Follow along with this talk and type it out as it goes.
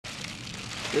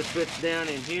This fits down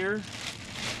in here.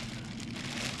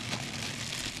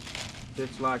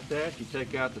 Fits like that. You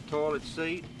take out the toilet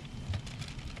seat.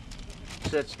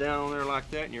 Sets down on there like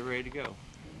that, and you're ready to go.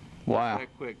 Wow.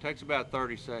 That quick. Takes about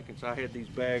 30 seconds. I had these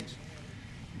bags,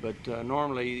 but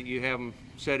normally you have them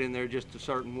set in there just a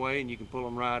certain way, and you can pull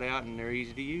them right out, and they're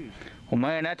easy to use. Well,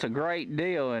 man, that's a great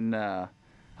deal, and I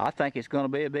think it's going to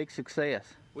be a big success.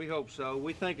 We hope so.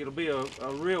 We think it'll be a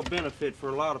real benefit for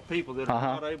a lot of people that are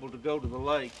not able to go to the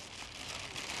lake,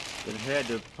 that had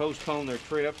to postpone their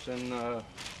trips, and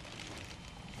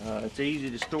it's easy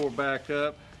to store back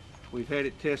up. We've had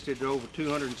it tested at over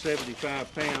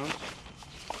 275 pounds.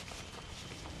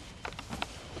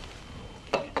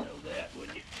 You'd know that,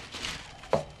 wouldn't you?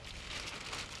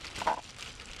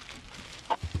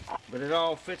 But it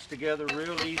all fits together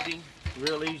real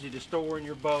easy to store in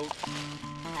your boat.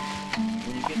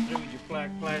 When you get through with your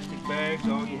plastic bags,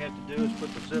 all you have to do is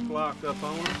put the Ziploc up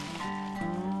on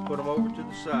it, put them over to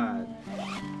the side.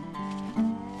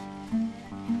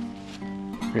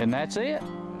 And that's it.